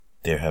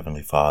Dear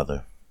Heavenly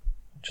Father,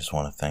 I just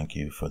want to thank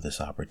you for this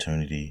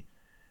opportunity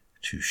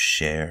to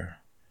share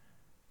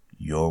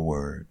your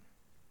word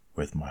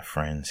with my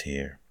friends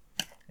here.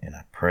 And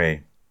I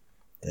pray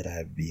that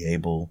I be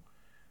able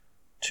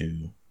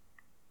to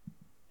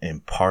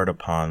impart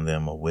upon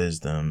them a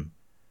wisdom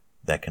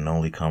that can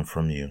only come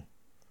from you.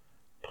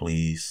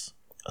 Please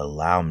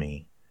allow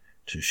me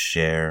to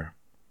share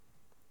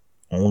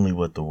only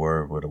what the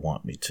word would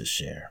want me to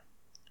share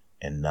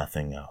and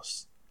nothing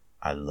else.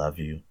 I love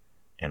you,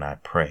 and I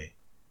pray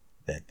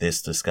that this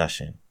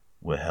discussion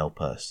will help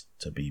us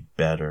to be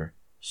better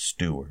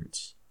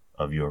stewards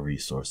of your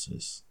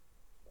resources.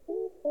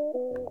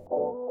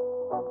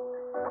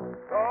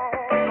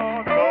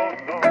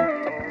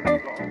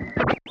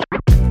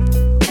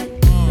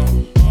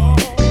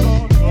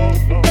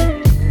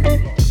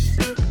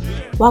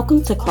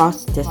 Welcome to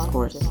Cross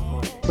Discourse,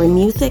 where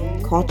music,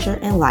 culture,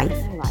 and life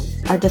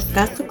are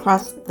discussed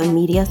across the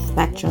media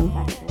spectrum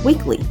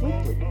weekly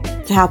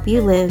to help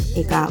you live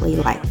a godly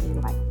life.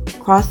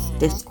 Cross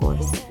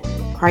Discourse,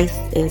 Christ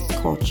is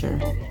culture.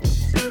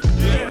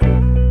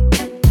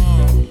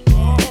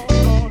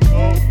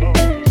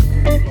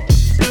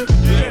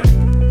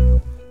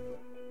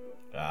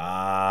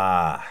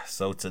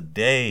 So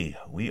today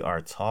we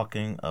are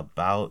talking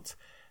about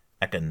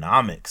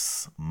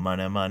economics.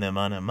 Money.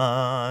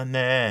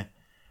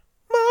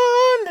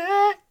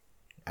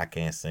 I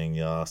can't sing,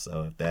 y'all,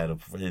 so if that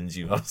offends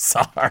you, I'm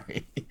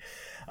sorry.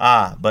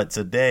 But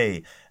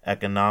today,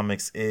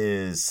 economics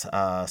is,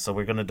 so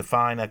we're going to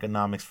define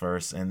economics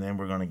first, and then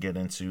we're going to get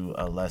into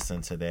a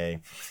lesson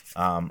today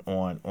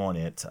on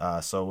it.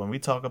 So when we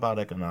talk about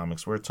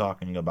economics, we're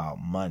talking about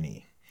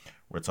money.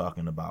 We're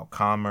talking about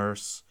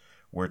commerce.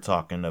 We're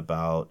talking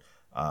about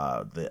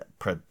the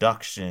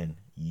production,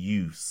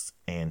 use,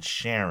 and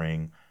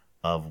sharing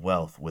of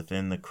wealth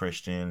within the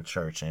Christian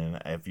church.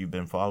 And if you've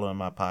been following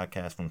my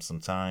podcast from some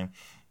time,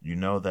 you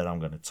know that I'm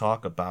going to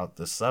talk about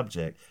the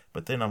subject,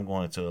 but then I'm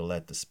going to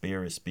let the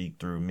Spirit speak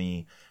through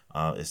me.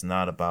 It's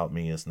not about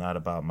me. It's not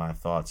about my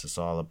thoughts. It's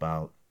all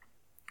about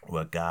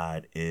what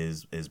God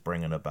is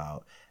bringing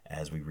about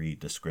as we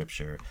read the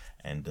scripture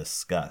and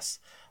discuss.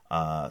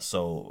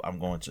 So I'm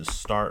going to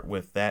start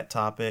with that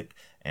topic,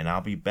 and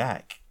I'll be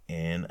back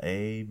in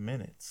a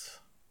minute.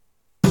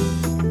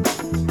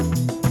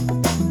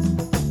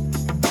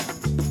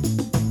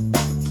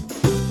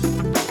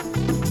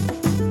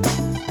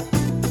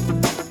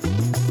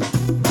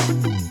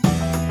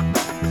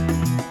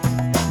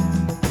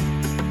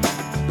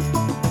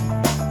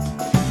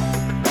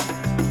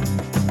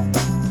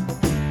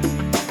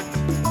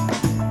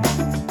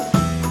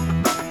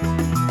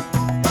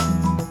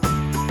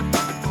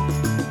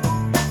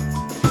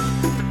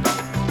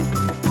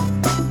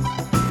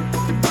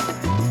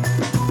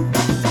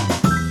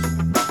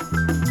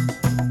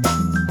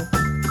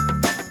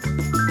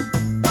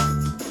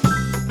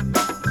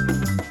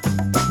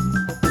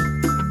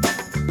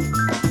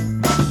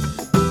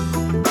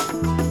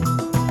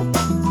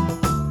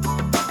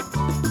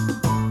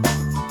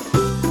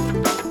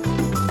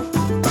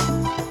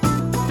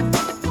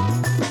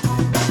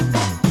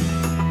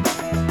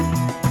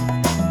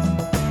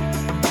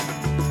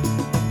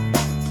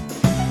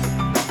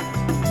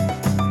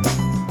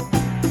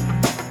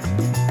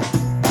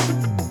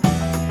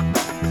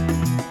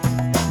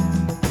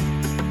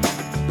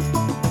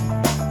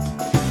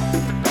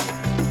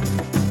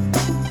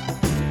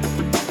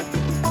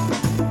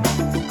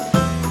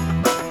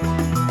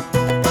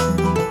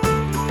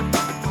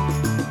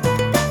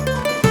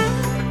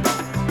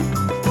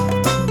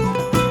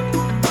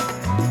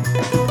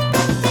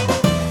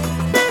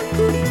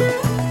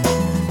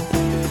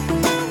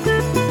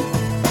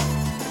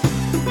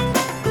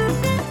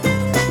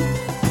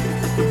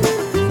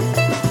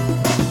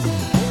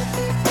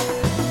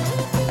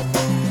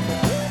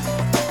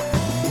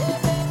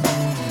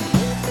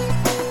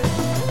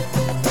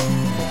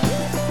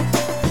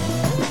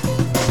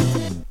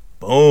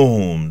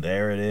 Boom,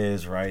 there it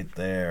is right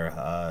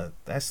there.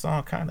 That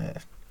song kind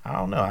of, I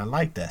don't know, I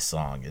like that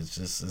song.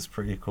 It's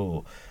pretty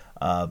cool.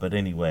 But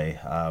anyway,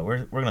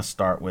 we're going to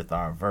start with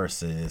our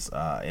verses.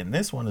 And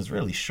this one is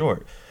really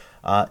short.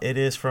 It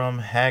is from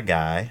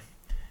Haggai.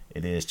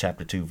 It is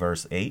chapter 2,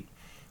 verse 8.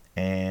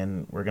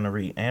 And we're going to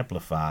read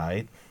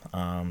Amplified.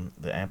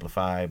 The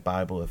Amplified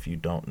Bible, if you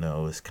don't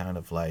know, is kind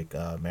of like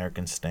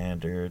American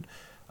Standard,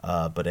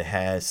 but it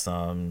has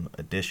some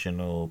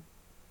additional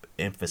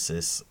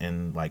emphasis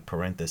in like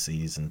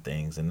parentheses and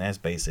things, and that's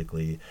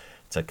basically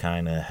to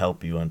kind of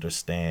help you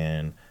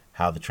understand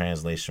how the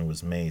translation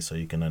was made, so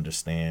you can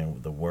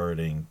understand the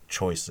wording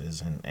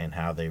choices and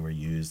how they were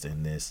used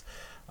in this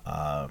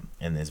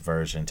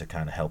version to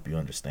kind of help you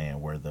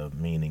understand where the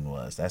meaning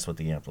was. That's what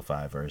the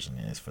Amplified version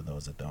is, for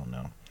those that don't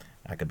know.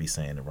 I could be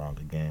saying it wrong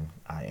again.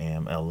 I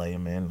am a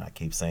layman. I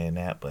keep saying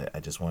that, but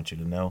I just want you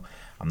to know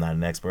I'm not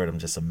an expert. I'm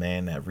just a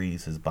man that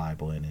reads his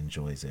Bible and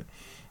enjoys it.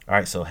 All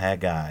right, so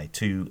Haggai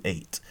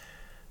 2:8.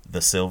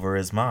 The silver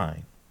is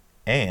mine,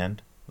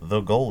 and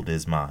the gold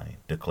is mine,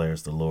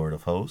 declares the Lord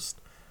of hosts.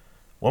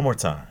 One more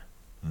time.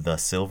 The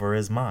silver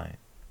is mine,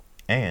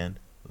 and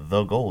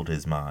The gold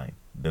is mine,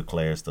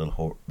 declares the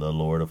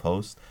Lord of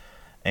hosts.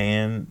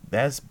 And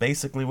that's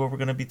basically what we're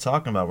going to be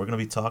talking about. We're going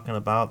to be talking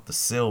about the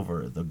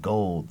silver, the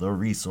gold, the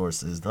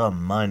resources, the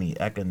money,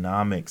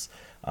 economics,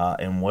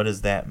 and what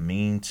does that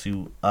mean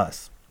to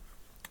us.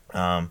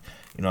 A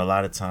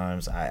lot of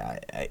times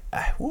I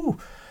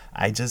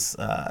just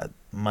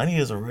money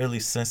is a really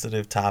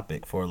sensitive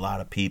topic for a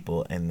lot of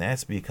people, and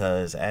that's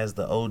because, as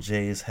the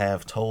OJs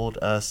have told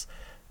us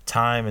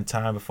time and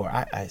time before,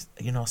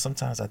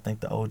 sometimes I think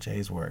the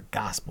OJs were a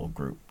gospel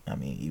group. I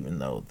mean, even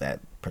though that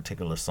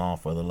particular song,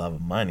 For the Love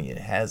of Money, it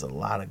has a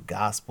lot of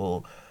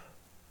gospel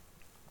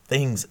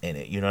things in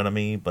it, you know what I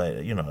mean? But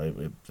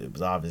it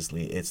was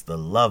obviously, it's the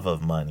love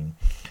of money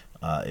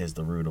is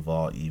the root of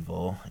all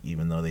evil.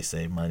 Even though they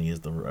say money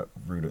is the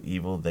root of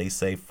evil, they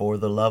say for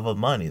the love of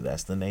money.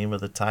 That's the name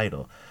of the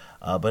title.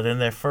 But in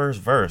their first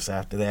verse,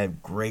 after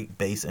that great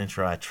bass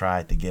intro, I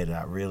tried to get it.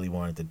 I really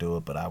wanted to do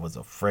it, but I was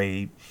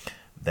afraid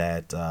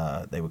that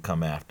they would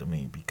come after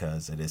me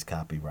because it is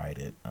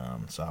copyrighted.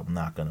 So I'm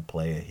not going to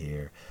play it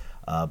here.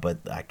 But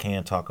I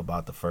can talk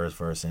about the first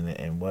verse in it.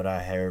 And what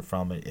I heard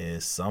from it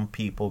is some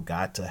people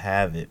got to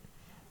have it.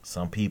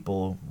 Some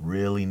people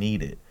really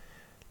need it.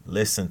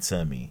 Listen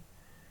to me.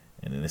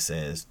 And then it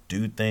says,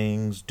 do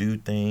things,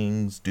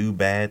 do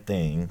bad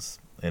things.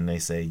 And they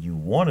say, you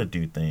want to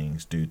do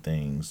things, do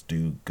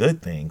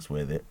good things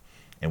with it.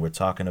 And we're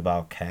talking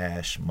about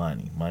cash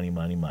money.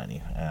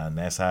 And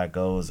that's how it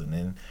goes. And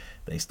then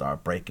they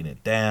start breaking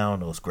it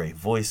down. Those great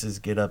voices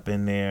get up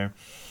in there.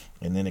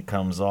 And then it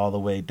comes all the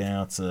way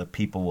down to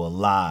people will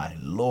lie.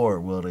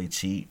 Lord, will they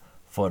cheat?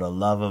 For the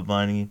love of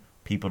money,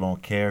 people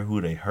don't care who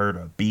they hurt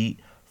or beat.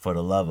 For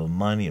the love of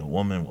money, a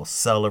woman will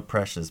sell her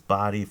precious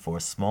body for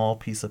a small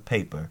piece of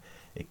paper.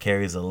 It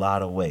carries a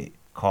lot of weight.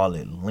 Call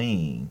it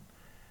lean,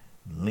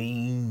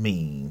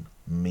 mean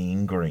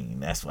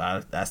green. That's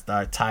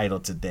our title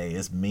today.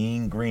 It's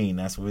Mean Green.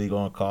 That's what we're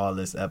gonna call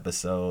this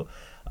episode.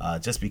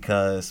 Just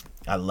because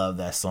I love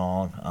that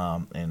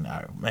song. And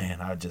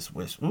I just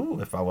wish,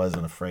 if I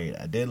wasn't afraid.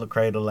 I did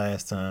Lecrae the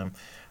last time,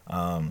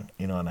 and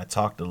I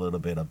talked a little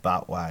bit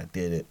about why I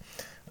did it.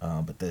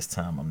 But this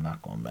time I'm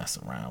not going to mess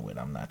around with it.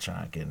 I'm not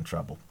trying to get in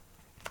trouble.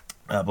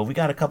 But we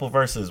got a couple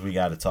verses we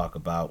got to talk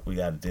about. We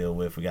got to deal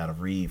with. We got to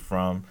read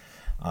from.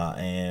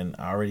 And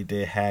I already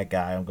did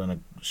Haggai. I'm going to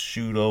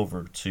shoot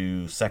over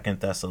to 2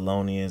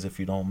 Thessalonians, if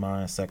you don't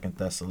mind. 2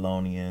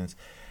 Thessalonians.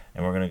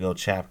 And we're going to go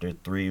chapter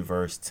 3,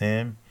 verse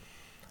 10.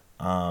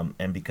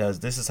 And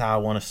because this is how I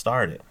want to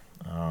start it.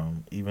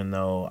 Even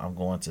though I'm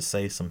going to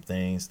say some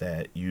things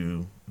that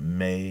you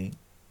may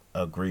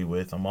agree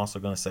with, I'm also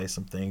going to say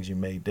some things you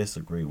may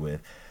disagree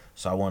with.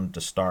 So I wanted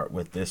to start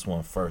with this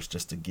one first,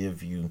 just to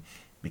give you,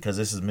 because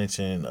this is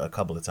mentioned a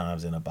couple of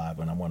times in the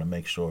Bible, and I want to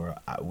make sure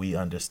we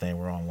understand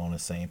we're all on the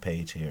same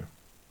page here.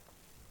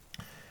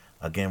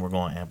 Again, we're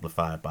going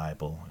Amplified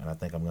Bible, and I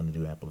think I'm going to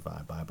do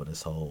Amplified Bible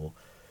this whole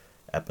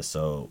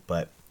episode.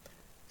 But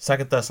 2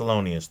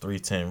 Thessalonians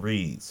 3:10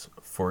 reads,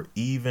 "For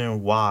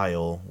even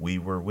while we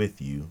were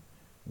with you,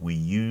 we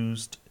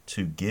used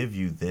to give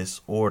you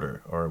this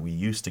order," or we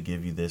used to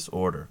give you this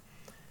order.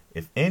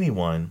 "If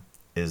anyone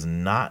is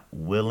not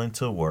willing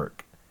to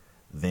work,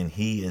 then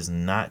he is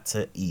not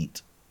to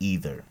eat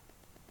either."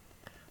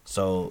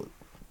 So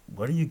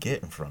what are you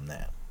getting from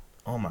that?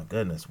 Oh my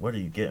goodness, what are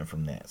you getting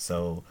from that?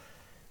 So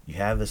you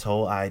have this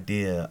whole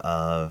idea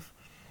of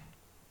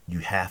you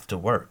have to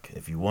work.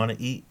 If you want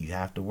to eat, you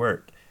have to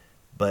work.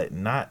 But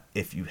not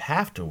if you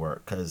have to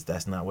work, because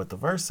that's not what the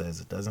verse says.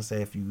 It doesn't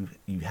say if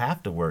you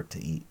have to work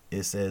to eat.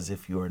 It says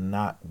if you're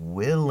not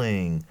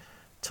willing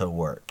to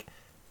work,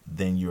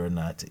 then you're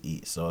not to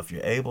eat. So if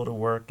you're able to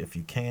work, if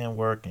you can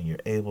work and you're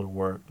able to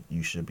work,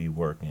 you should be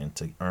working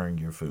to earn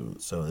your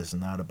food. So it's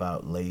not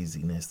about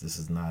laziness. This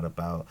is not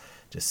about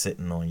just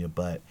sitting on your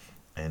butt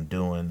and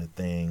doing the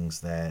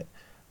things that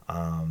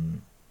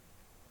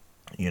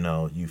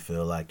you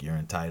feel like you're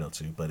entitled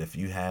to. But if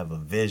you have a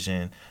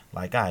vision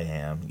like I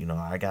am,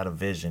 I got a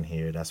vision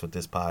here. That's what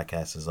this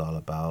podcast is all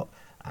about.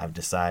 I've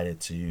decided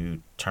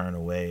to turn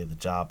away the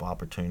job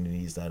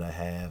opportunities that I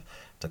have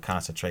to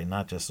concentrate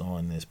not just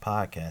on this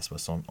podcast,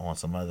 but on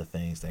some other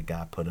things that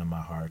God put in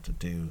my heart to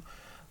do.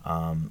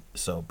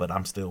 But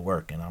I'm still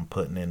working. I'm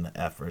putting in the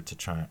effort to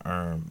try and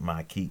earn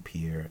my keep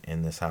here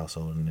in this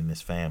household and in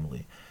this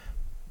family.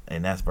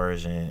 And that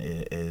version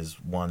is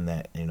one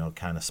that,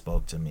 kind of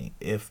spoke to me.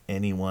 If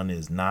anyone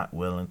is not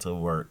willing to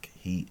work,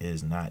 he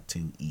is not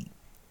to eat.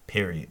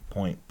 Period.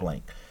 Point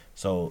blank.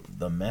 So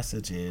the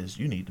message is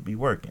you need to be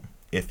working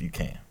if you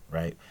can,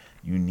 right?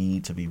 You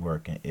need to be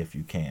working if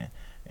you can.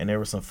 And there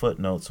were some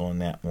footnotes on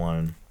that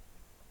one.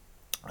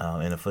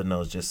 And the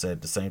footnotes just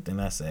said the same thing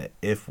I said.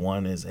 If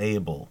one is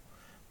able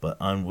but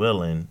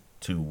unwilling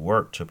to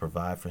work to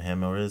provide for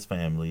him or his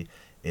family,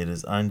 it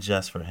is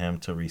unjust for him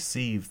to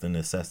receive the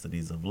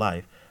necessities of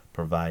life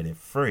provided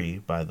free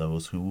by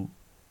those who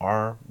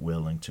are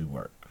willing to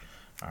work.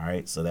 All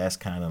right. So that's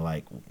kind of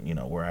like,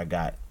 where I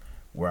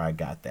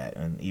got that.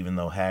 And even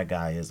though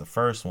Haggai is the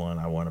first one,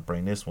 I want to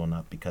bring this one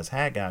up because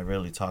Haggai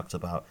really talks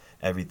about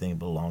everything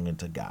belonging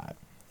to God,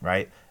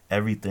 right?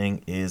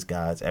 Everything is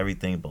God's.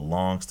 Everything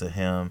belongs to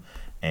him.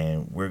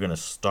 And we're going to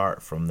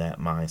start from that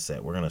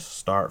mindset. We're going to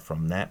start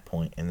from that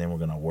point, and then we're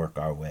going to work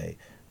our way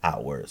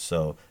outward.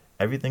 So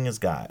everything is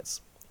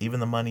God's.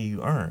 Even the money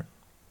you earn,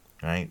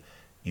 right?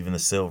 Even the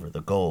silver,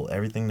 the gold,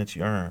 everything that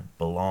you earn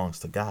belongs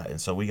to God. And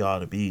so we ought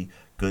to be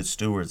good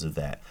stewards of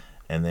that.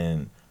 And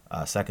then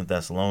 2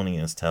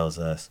 Thessalonians tells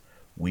us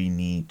we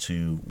need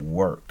to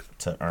work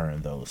to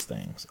earn those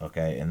things.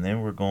 Okay. And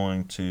then we're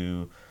going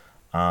to,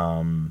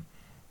 some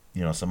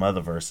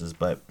other verses,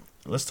 but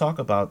let's talk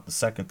about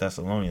the 2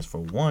 Thessalonians for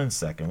one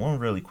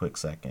really quick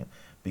second,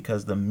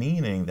 because the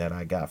meaning that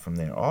I got from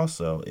there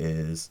also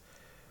is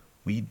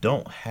we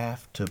don't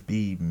have to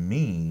be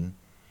mean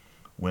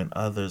when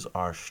others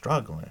are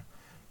struggling,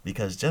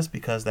 because just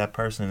because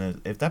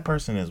if that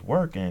person is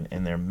working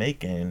and they're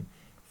making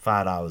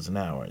 $5 an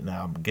hour.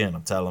 Now, again,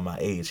 I'm telling my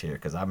age here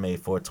because I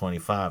made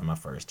 $4.25 my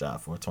first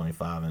job,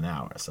 $4.25 an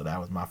hour. So that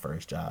was my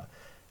first job.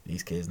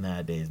 These kids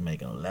nowadays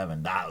making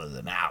 $11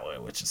 an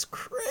hour, which is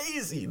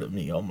crazy to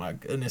me. Oh my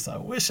goodness. I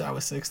wish I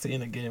was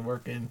 16 again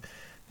working,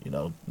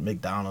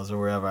 McDonald's or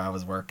wherever I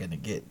was working to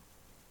get,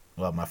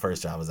 well, my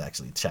first job was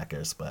actually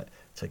Checkers, but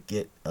to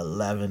get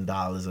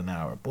 $11 an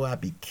hour, boy,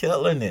 I'd be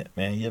killing it,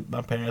 man.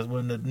 My parents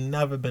wouldn't have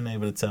never been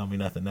able to tell me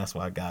nothing. That's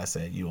why God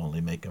said you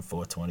only making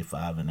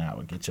 $4.25 an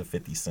hour. Get your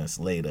 50 cents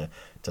later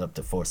to up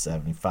to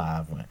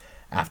 $4.75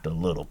 after a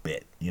little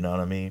bit. You know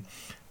what I mean?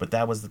 But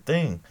that was the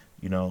thing.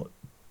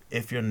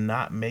 If you're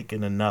not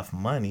making enough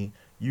money,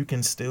 you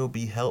can still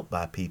be helped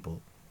by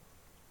people.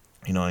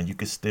 And you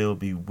can still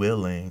be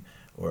willing,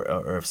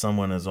 or if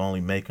someone is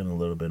only making a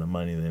little bit of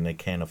money, then they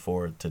can't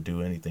afford to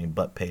do anything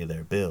but pay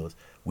their bills,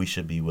 we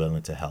should be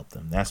willing to help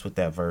them. That's what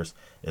that verse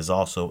is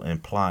also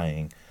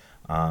implying.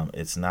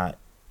 It's not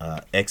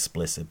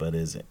explicit, but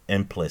is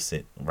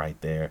implicit right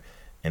there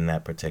in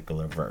that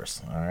particular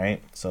verse. All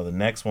right. So the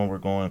next one we're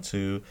going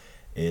to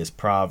is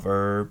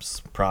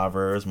Proverbs.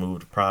 Move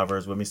to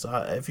Proverbs with me. So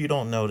if you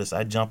don't notice,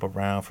 I jump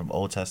around from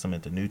Old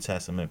Testament to New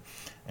Testament,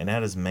 and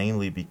that is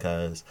mainly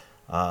because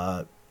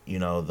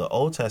the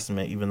Old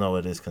Testament, even though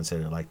it is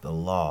considered like the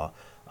law,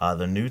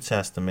 the New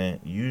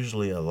Testament,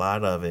 usually a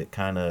lot of it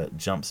kind of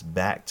jumps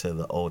back to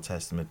the Old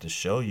Testament to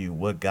show you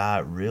what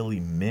God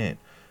really meant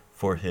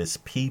for his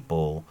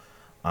people,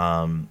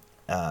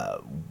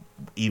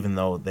 even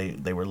though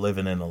they were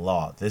living in the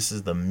law. This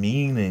is the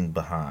meaning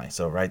behind.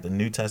 So, right, the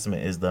New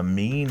Testament is the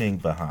meaning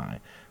behind,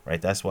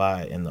 right? That's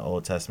why in the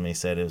Old Testament he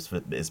said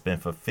it's been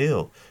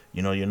fulfilled.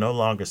 You're no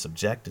longer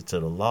subjected to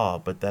the law,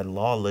 but that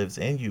law lives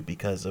in you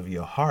because of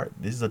your heart.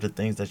 These are the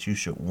things that you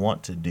should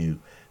want to do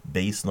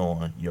based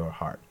on your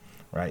heart,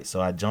 right?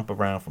 So I jump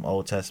around from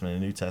Old Testament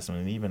and New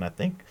Testament, and even I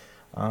think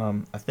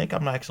I'm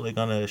actually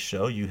going to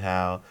show you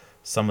how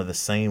some of the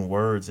same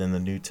words in the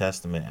New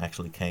Testament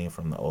actually came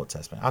from the Old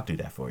Testament. I'll do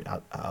that for you.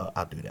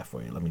 I'll do that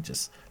for you. Let me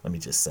just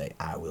say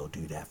I will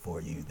do that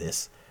for you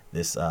this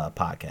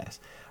podcast.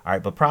 All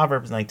right, but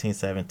Proverbs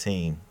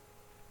 19:17,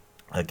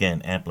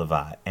 again,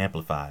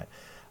 amplified,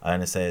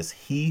 and it says,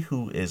 "He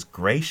who is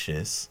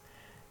gracious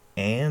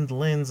and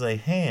lends a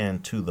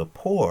hand to the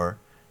poor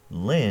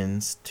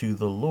lends to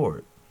the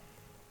Lord,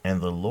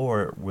 and the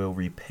Lord will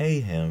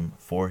repay him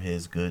for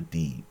his good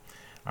deed."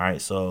 All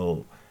right,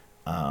 so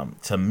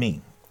to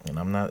me, and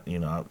I'm not,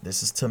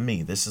 this is to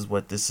me, this is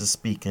what this is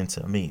speaking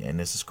to me, and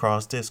this is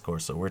cross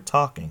discourse, so we're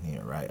talking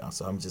here, right?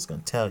 So I'm just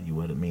going to tell you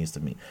what it means to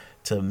me.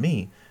 To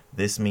me,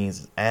 this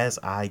means as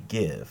I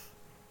give,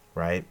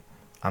 right,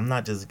 I'm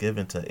not just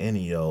giving to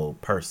any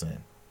old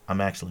person.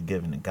 I'm actually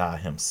giving to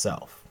God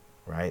himself,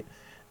 right?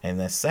 And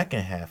the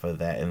second half of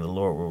that, and the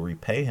Lord will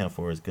repay him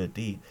for his good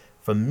deed.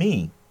 For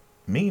me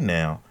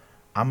now,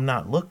 I'm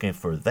not looking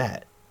for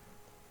that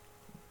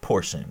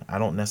portion. I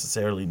don't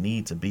necessarily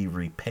need to be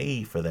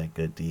repaid for that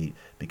good deed,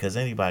 because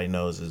anybody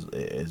knows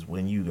is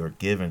when you are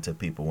giving to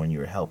people, when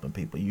you're helping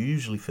people, you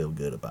usually feel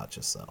good about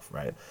yourself,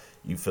 right?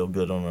 You feel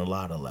good on a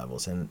lot of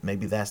levels, and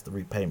maybe that's the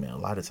repayment. A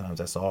lot of times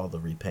that's all the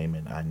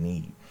repayment I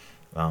need.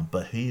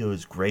 But he who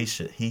is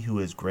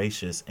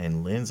gracious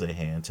and lends a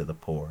hand to the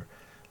poor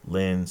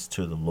lends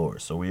to the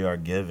Lord. So we are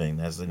giving.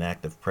 That's an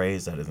act of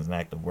praise. That is an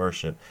act of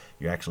worship.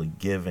 You're actually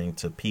giving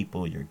to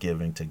people. You're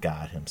giving to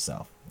God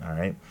himself. All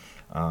right.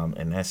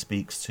 And that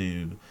speaks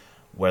to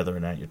whether or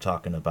not you're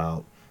talking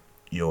about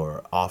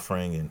your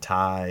offering and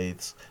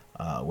tithes,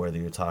 whether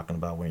you're talking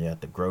about when you're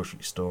at the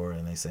grocery store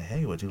and they say,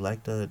 "Hey, would you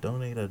like to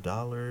donate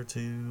 $1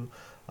 to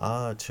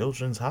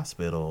Children's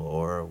Hospital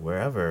or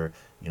wherever,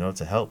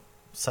 to help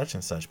such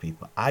and such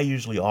people?" I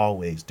usually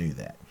always do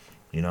that,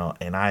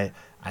 and I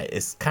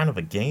it's kind of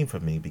a game for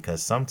me,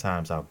 because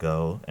sometimes I'll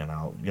go and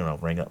I'll,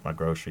 ring up my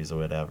groceries or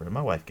whatever. And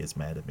my wife gets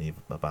mad at me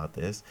about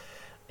this.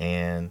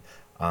 And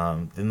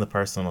then the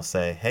person will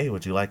say, "Hey,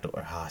 would you like to?"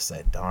 Or I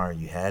said, "Darn,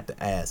 you had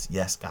to ask."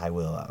 Yes, I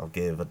will. I'll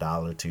give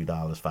 $1,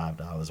 $2,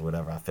 $5,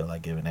 whatever I feel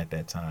like giving at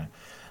that time.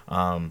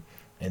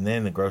 And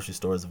then the grocery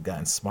stores have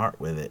gotten smart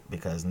with it,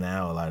 because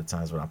now a lot of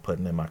times when I'm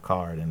putting in my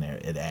card in there,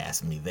 it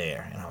asks me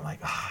there, and I'm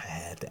like, I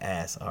had to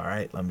ask. All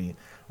right, let me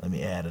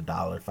add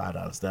 $1,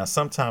 $5. Now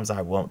sometimes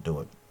I won't do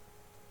it.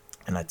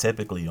 And I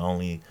typically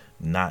only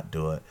not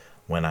do it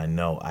when I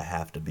know I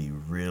have to be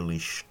really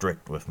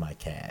strict with my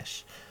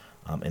cash.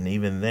 And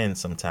even then,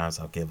 sometimes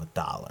I'll give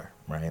 $1,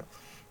 right?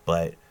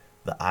 But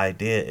the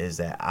idea is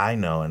that I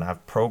know, and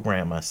I've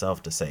programmed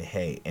myself to say,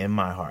 hey, in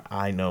my heart,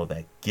 I know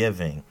that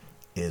giving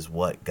is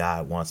what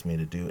God wants me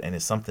to do. And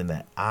it's something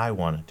that I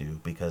want to do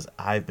because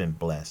I've been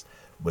blessed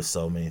with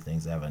so many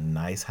things. I have a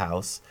nice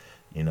house,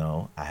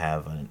 I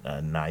have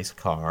a nice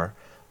car.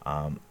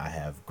 I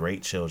have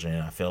great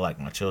children. I feel like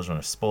my children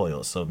are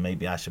spoiled. So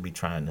maybe I should be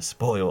trying to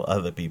spoil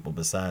other people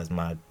besides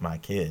my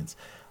kids.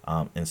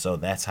 And so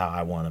that's how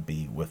I want to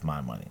be with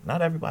my money.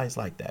 Not everybody's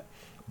like that.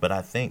 But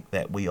I think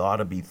that we ought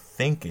to be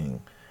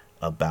thinking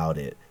about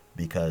it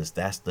because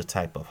that's the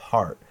type of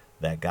heart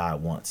that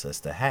God wants us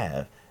to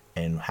have.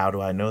 And how do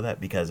I know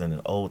that? Because in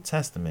the Old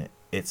Testament,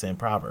 it's in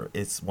Proverbs.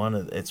 It's one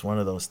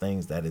of those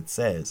things that it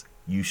says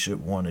you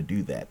should want to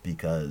do that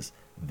because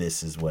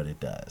this is what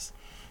it does.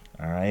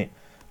 All right.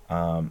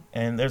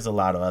 And there's a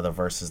lot of other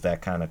verses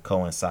that kind of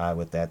coincide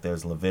with that.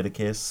 There's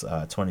Leviticus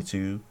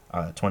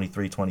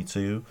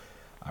 23:22.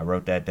 I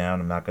wrote that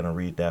down. I'm not going to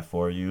read that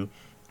for you.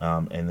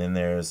 And then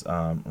there's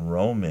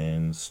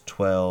Romans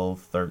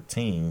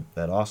 12:13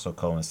 that also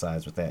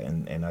coincides with that.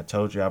 And I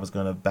told you I was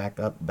going to back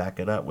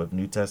it up with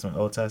New Testament,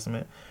 Old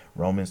Testament,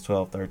 Romans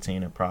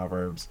 12:13, and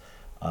Proverbs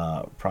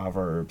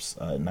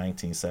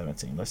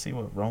 19:17. Let's see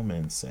what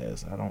Romans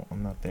says.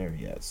 I'm not there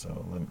yet,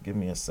 so give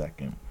me a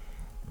second.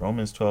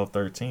 Romans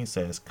 12:13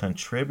 says,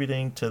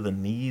 contributing to the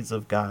needs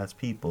of God's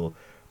people,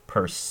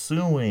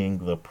 pursuing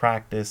the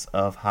practice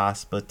of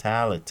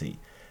hospitality.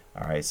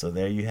 All right, so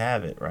there you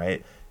have it,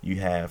 right?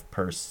 You have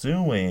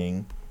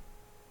pursuing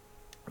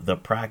the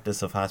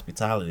practice of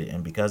hospitality.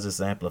 And because it's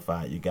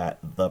amplified, you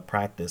got the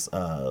practice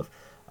of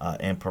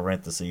in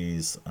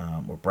parentheses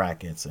or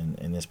brackets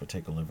in this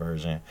particular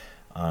version.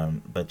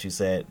 But you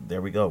said,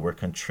 there we go. We're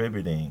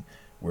contributing.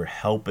 We're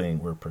helping.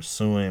 We're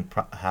pursuing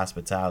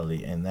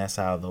hospitality. And that's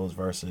how those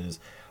verses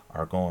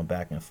are going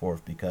back and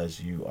forth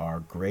because you are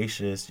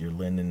gracious. You're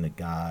lending to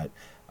God.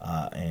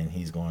 And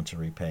he's going to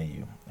repay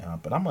you.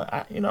 But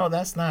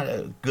that's not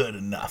good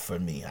enough for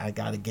me. I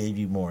got to give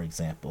you more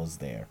examples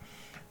there.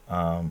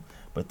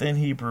 But then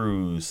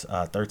Hebrews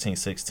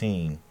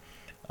 13:16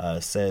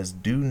 says,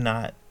 do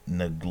not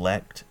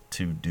neglect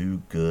to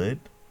do good,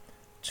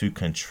 to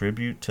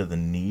contribute to the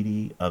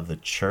needy of the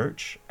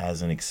church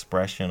as an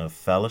expression of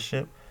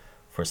fellowship,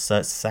 for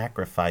such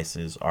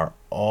sacrifices are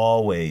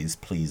always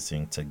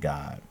pleasing to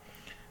God.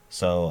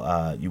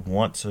 So you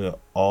want to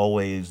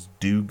always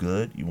do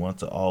good. You want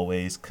to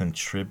always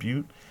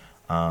contribute.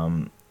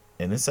 And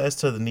it says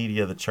to the needy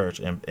of the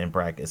church in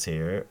brackets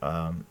here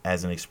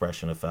as an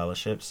expression of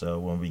fellowship. So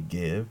when we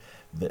give,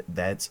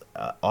 that's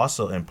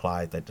also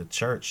implied that the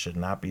church should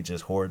not be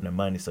just hoarding the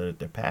money so that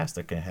the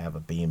pastor can have a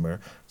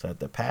Beamer, so that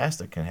the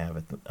pastor can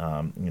have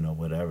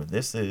whatever.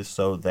 This is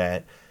so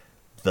that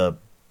the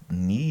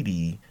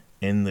needy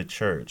in the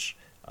church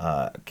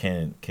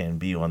can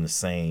be on the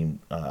same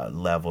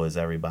level as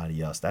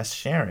everybody else. That's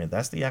sharing.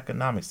 That's the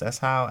economics. That's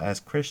how, as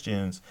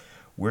Christians,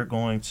 we're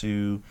going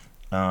to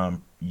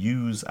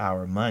use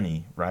our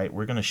money, right?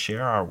 We're going to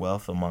share our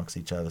wealth amongst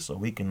each other so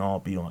we can all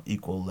be on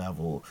equal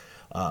level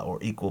or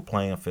equal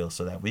playing field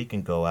so that we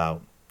can go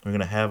out. We're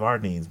going to have our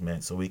needs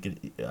met so we can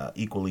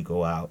equally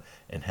go out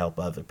and help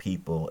other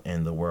people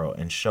in the world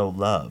and show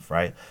love,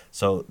 right?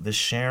 So the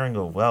sharing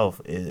of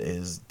wealth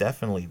is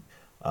definitely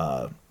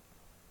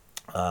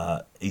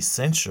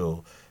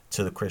essential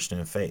to the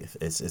Christian faith.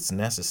 It's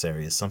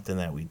necessary. It's something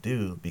that we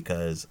do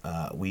because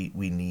we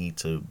need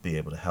to be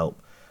able to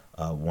help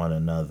one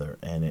another,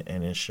 and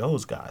it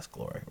shows God's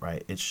glory,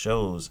 right? It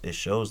shows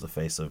the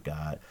face of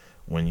God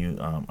when you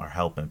are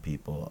helping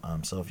people.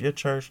 So if your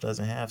church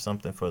doesn't have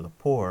something for the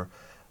poor,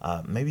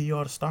 maybe you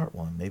ought to start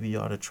one. Maybe you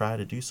ought to try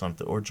to do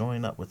something or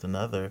join up with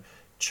another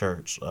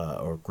church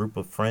or group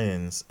of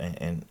friends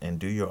and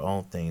do your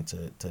own thing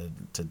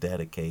to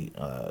dedicate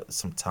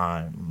some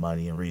time,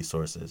 money, and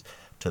resources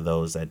to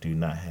those that do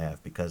not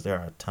have, because there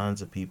are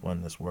tons of people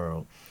in this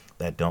world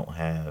that don't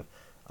have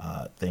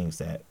things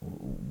that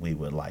we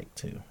would like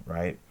to,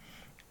 right?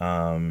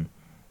 I've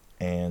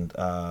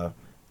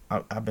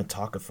been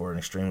talking for an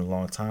extremely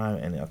long time,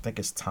 and I think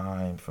it's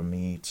time for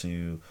me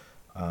to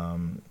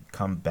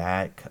come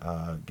back,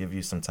 give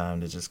you some time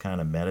to just kind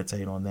of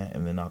meditate on that,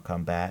 and then I'll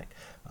come back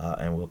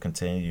and we'll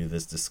continue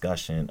this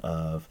discussion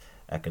of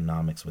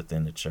economics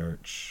within the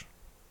church.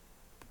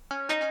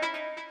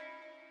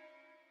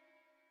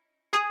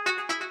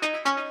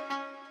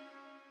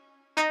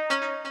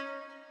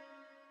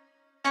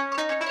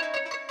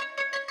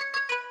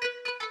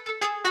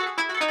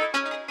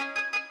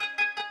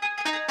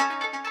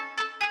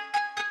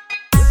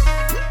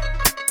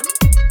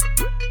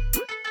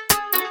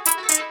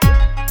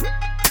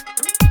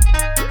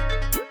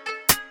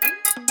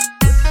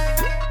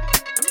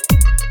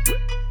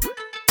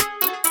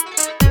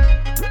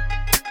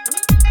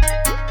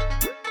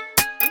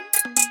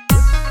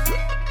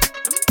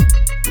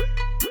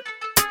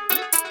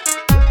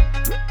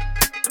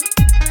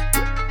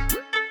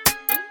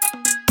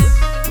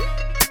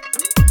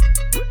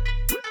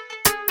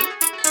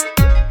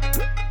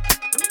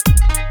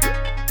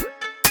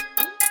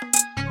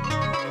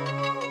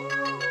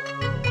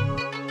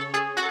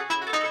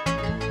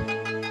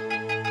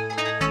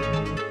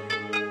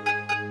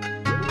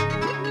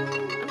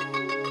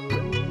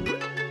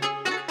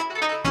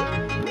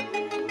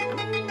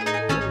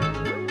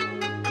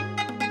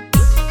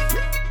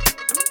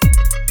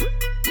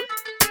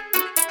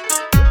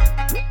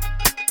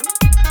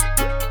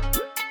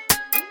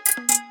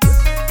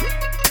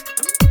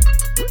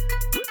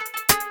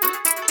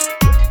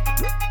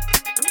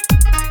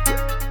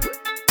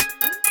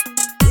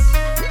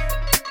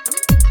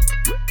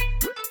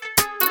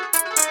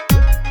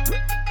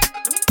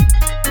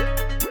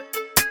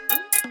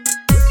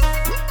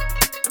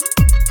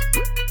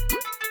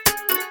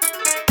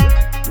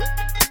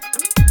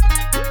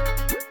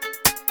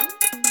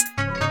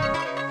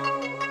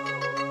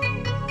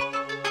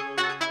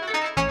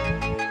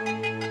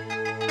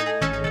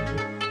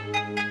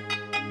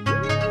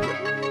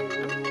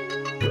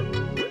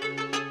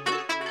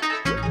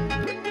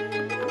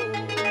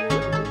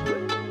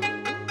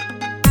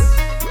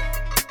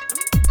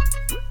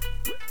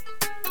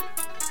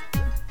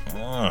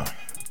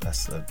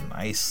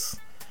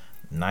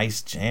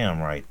 Nice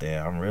jam right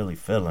there. I'm really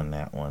feeling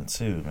that one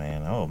too,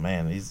 man. Oh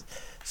man,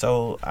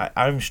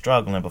 I'm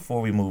struggling.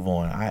 Before we move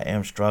on, I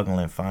am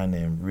struggling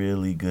finding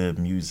really good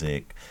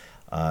music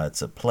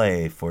to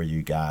play for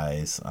you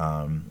guys.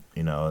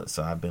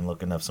 So I've been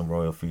looking up some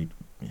royal free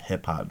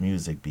hip hop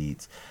music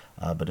beats,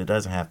 but it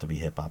doesn't have to be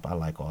hip hop. I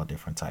like all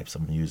different types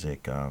of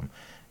music. I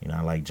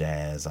like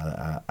jazz.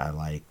 I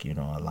like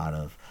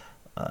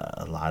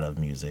a lot of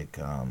music,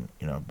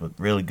 but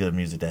really good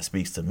music that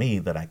speaks to me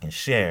that I can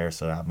share.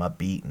 So I'm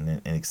upbeat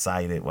and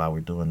excited while we're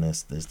doing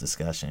this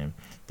discussion,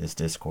 this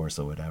discourse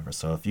or whatever.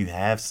 So if you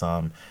have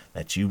some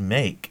that you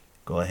make,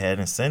 go ahead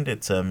and send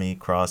it to me,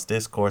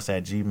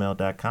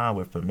 crossdiscourse@gmail.com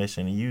with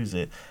permission to use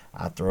it.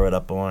 I'll throw it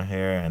up on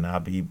here and I'll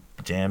be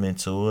jamming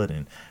to it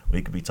and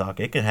we could be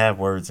talking. It can have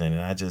words in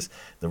it.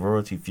 The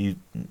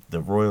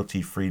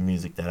royalty free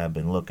music that I've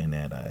been looking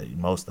at,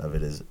 most of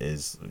it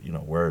is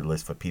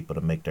wordless for people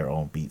to make their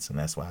own beats, and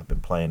that's why I've been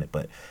playing it.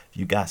 But if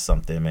you got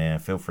something, man,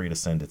 feel free to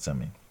send it to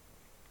me.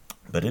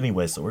 But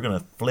anyway, so we're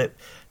gonna flip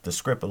the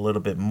script a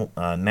little bit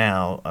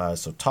now.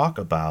 So talk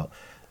about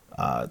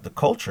the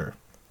culture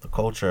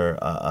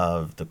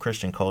of the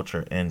Christian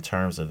culture in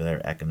terms of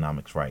their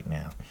economics right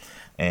now.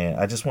 And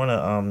I just want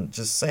to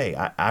just say,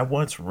 I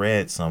once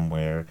read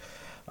somewhere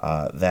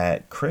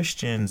that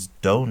Christians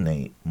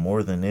donate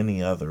more than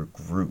any other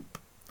group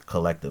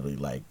collectively.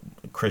 Like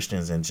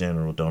Christians in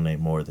general donate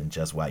more than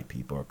just white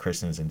people, or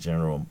Christians in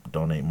general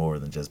donate more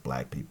than just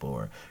black people,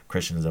 or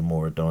Christians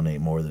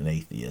donate more than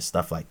atheists,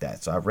 stuff like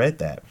that. So I read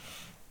that,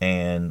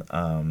 and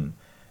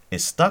it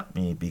stuck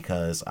me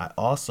because I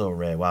also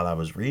read while I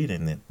was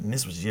reading it, and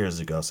this was years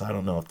ago, so I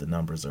don't know if the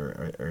numbers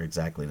are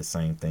exactly the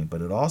same thing,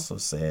 but it also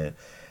said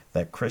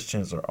that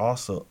Christians are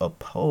also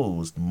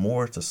opposed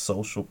more to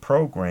social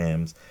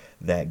programs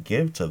that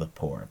give to the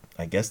poor.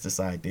 I guess this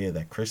idea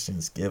that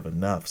Christians give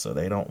enough, so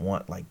they don't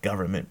want like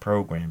government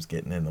programs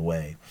getting in the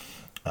way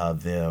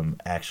of them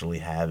actually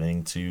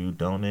having to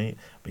donate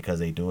because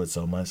they do it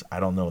so much. I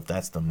don't know if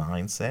that's the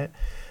mindset,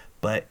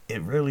 but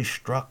it really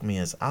struck me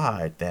as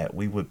odd that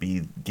we would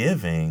be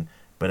giving,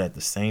 but at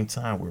the same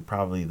time, we're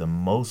probably the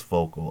most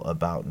vocal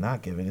about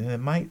not giving.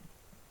 And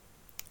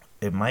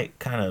it might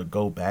kind of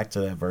go back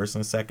to that verse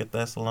in 2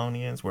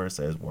 Thessalonians where it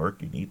says,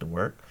 work, you need to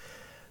work.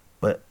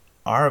 But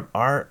our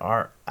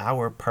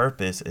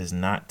purpose is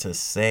not to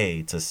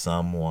say to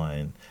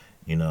someone,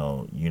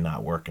 you're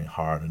not working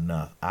hard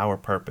enough. Our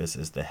purpose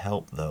is to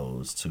help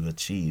those to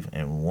achieve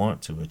and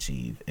want to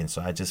achieve. And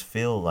so I just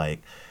feel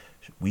like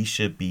we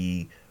should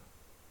be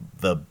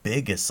the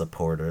biggest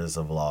supporters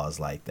of laws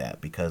like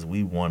that, because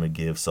we want to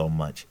give so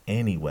much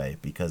anyway,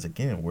 because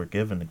again, we're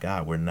giving to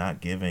God. We're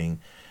not giving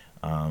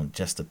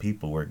just to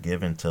people, we're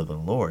giving to the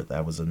Lord.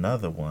 That was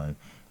another one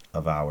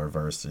of our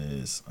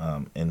verses.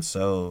 And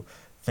so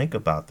think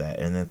about that,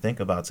 and then think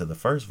about to the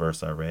first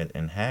verse I read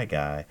in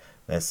Haggai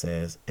that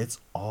says it's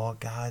all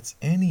God's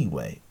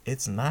anyway.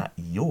 It's not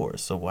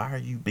yours. So why are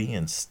you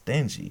being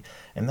stingy?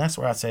 And that's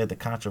where I said the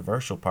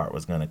controversial part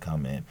was going to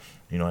come in,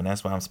 and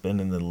that's why I'm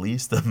spending the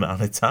least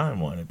amount of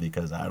time on it,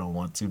 because I don't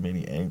want too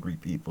many angry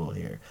people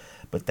here.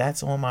 But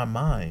that's on my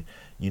mind,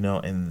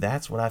 and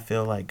that's what I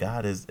feel like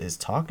God is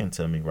talking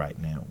to me right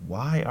now.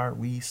 Why are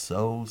we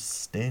so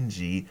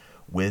stingy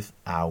with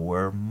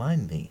our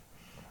money?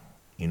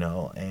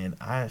 And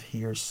I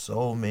hear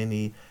so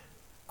many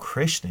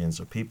Christians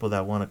or people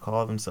that want to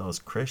call themselves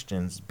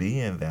Christians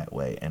being that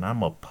way. And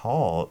I'm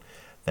appalled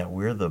that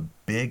we're the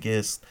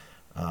biggest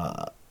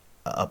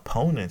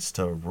opponents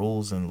to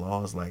rules and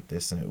laws like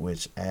this, in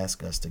which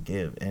ask us to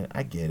give. And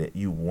I get it.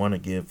 You want to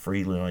give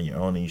freely on your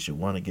own, and you should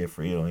want to give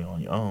freely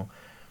on your own.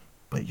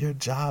 But your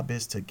job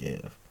is to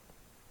give.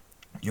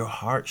 Your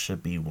heart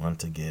should be one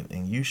to give.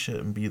 And you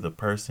shouldn't be the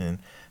person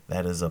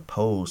that is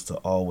opposed to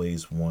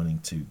always wanting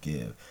to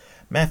give.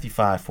 Matthew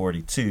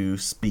 5:42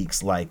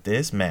 speaks like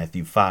this.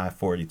 Matthew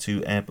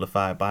 5:42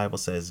 Amplified Bible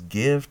says,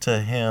 give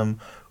to him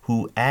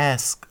who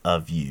asks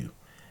of you,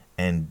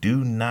 and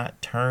do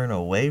not turn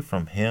away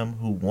from him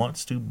who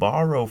wants to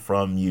borrow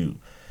from you.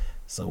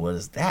 So what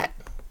is that?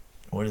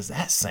 What is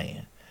that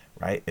saying?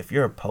 Right? If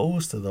you're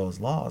opposed to those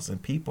laws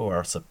and people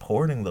are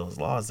supporting those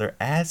laws, they're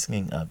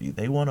asking of you.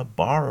 They want to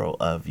borrow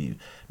of you.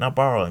 Now,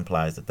 borrow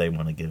implies that they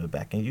want to give it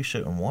back, and you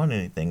shouldn't want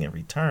anything in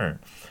return.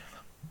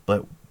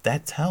 But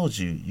that tells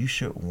you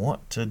should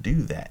want to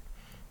do that,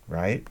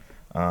 right?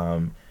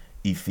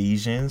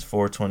 Ephesians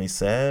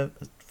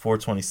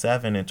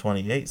 4:27 and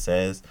 28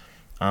 says,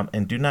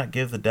 and do not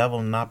give the devil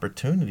an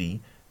opportunity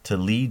to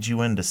lead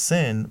you into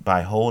sin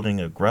by holding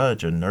a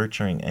grudge or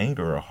nurturing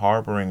anger or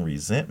harboring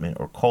resentment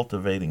or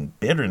cultivating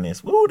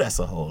bitterness. Woo, that's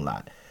a whole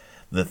lot.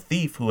 The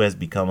thief who has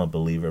become a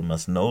believer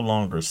must no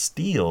longer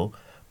steal,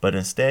 but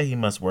instead he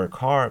must work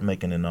hard,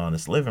 making an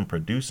honest living,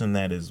 producing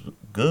that is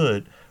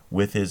good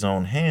with his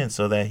own hands,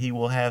 so that he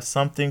will have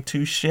something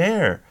to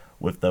share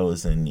with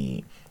those in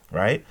need,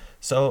 right?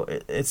 So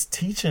it's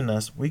teaching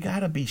us we got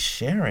to be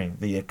sharing.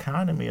 The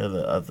economy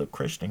of the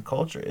Christian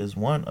culture is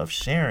one of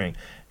sharing.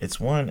 It's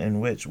one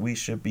in which we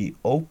should be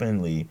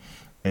openly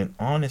and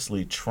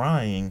honestly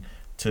trying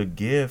to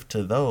give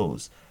to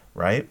those,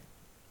 right?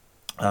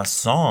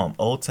 Psalm,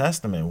 Old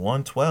Testament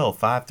 112,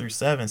 5 through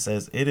 7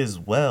 says, "It is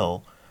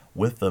well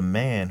with the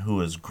man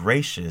who is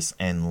gracious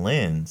and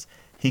lends.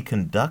 He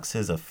conducts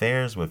his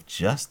affairs with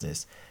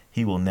justice.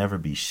 He will never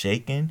be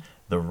shaken.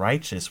 The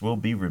righteous will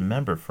be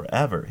remembered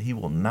forever. He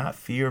will not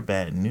fear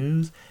bad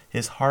news.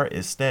 His heart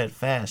is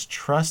steadfast,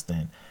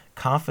 trusting,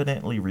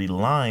 confidently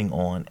relying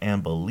on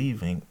and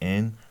believing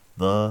in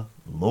the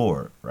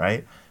Lord,"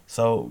 right?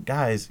 So,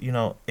 guys,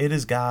 it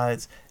is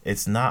God's.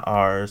 It's not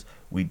ours.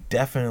 We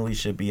definitely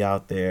should be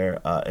out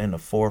there in the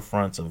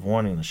forefronts of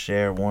wanting to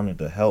share, wanting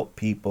to help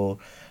people.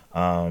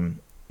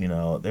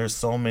 There's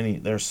so many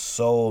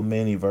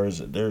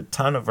verses. There are a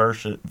ton of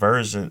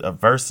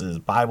verses,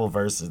 Bible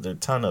verses. There are a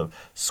ton of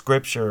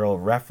scriptural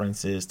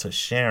references to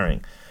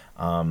sharing.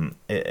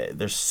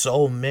 There's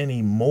so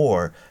many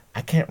more.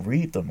 I can't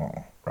read them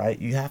all, right?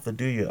 You have to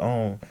do your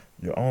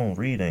own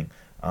reading.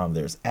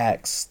 There's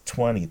Acts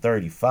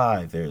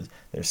 20:35.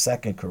 There's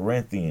 2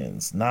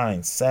 Corinthians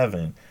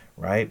 9:7,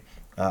 right?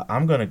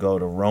 I'm going to go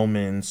to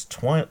Romans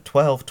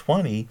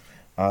 12:20.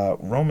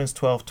 Romans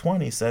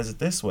 12:20 says it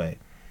this way.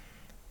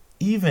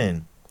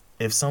 Even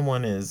if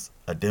someone is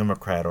a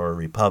Democrat or a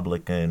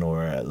Republican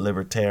or a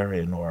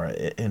libertarian or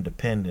an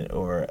independent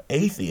or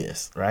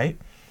atheist, right?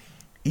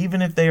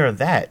 Even if they are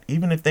that,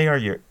 even if they are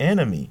your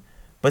enemy,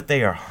 but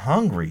they are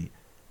hungry,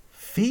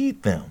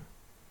 feed them.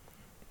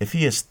 If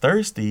he is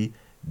thirsty,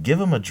 give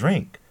him a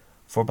drink,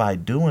 for by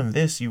doing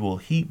this you will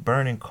heap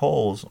burning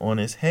coals on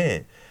his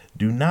head.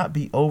 Do not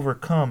be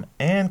overcome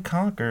and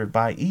conquered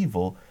by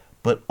evil,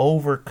 but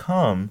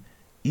overcome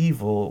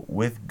evil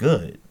with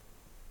good.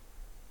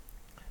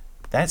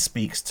 That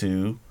speaks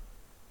to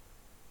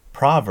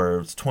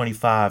Proverbs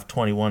 25,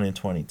 21, and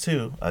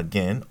 22.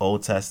 Again,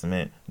 Old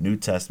Testament, New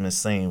Testament,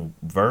 same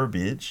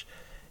verbiage.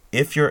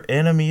 If your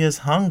enemy is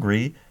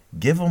hungry,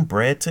 give him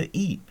bread to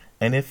eat.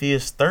 And if he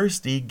is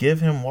thirsty,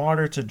 give him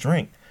water to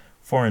drink.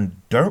 For in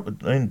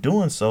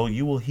doing so,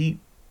 you will heap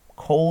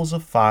coals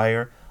of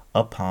fire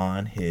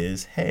upon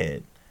his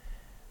head.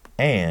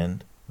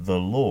 And the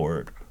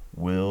Lord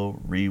will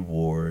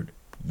reward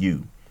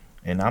you.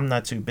 And I'm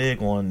not too big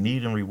on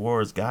needing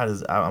rewards.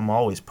 I'm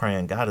always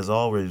praying. God is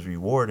always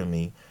rewarding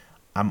me.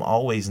 I'm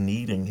always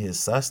needing his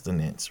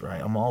sustenance,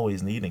 right? I'm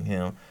always needing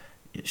him.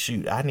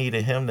 Shoot, I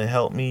needed him to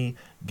help me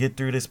get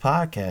through this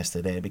podcast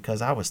today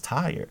because I was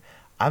tired.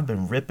 I've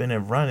been ripping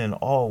and running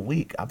all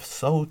week. I'm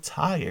so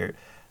tired.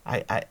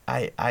 I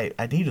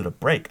needed a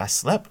break. I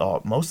slept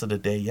most of the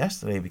day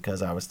yesterday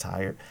because I was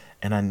tired,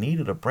 and I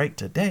needed a break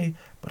today.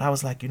 But I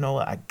was like, you know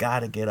what? I got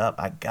to get up.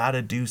 I got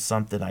to do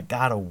something. I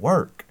got to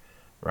work.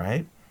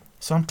 Right?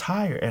 So I'm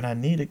tired and I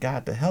needed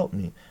God to help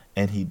me,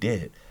 and he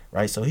did,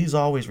 right? So he's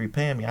always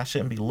repaying me. I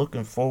shouldn't be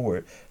looking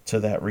forward to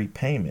that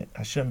repayment.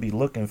 I shouldn't be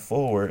looking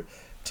forward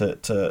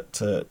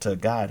to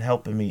God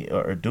helping me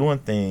or doing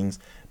things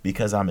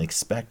because I'm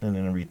expecting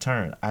in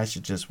return. I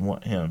should just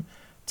want him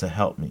to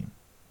help me,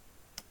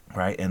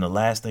 right? And the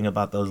last thing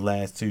about those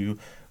last two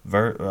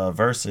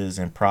verses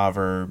in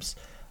Proverbs,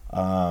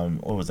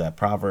 what was that?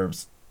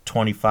 Proverbs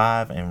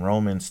 25 and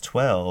Romans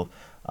 12.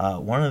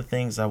 One of the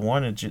things I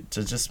wanted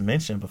to just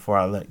mention before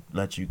I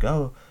let you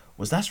go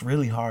was that's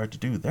really hard to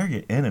do. They're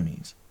your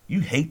enemies.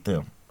 You hate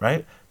them,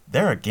 right?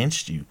 They're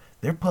against you.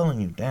 They're pulling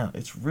you down.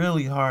 It's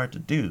really hard to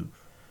do.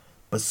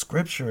 But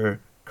scripture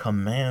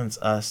commands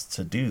us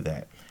to do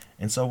that.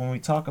 And so when we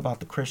talk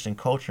about the Christian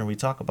culture and we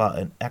talk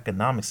about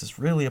economics, it's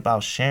really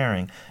about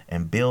sharing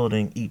and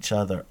building each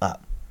other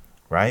up,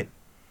 right?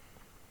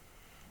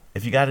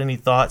 If you got any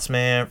thoughts,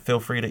 man, feel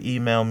free to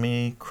email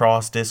me,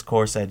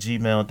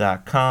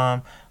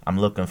 crossdiscourse@gmail.com. I'm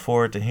looking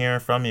forward to hearing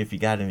from you. If you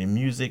got any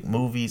music,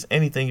 movies,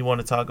 anything you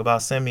want to talk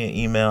about, send me an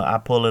email. I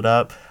pull it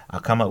up. I'll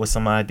come up with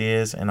some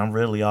ideas. And I'm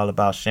really all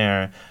about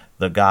sharing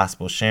the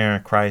gospel,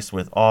 sharing Christ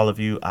with all of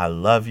you. I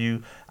love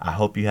you. I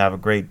hope you have a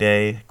great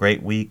day,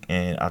 great week,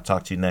 and I'll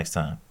talk to you next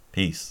time.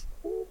 Peace.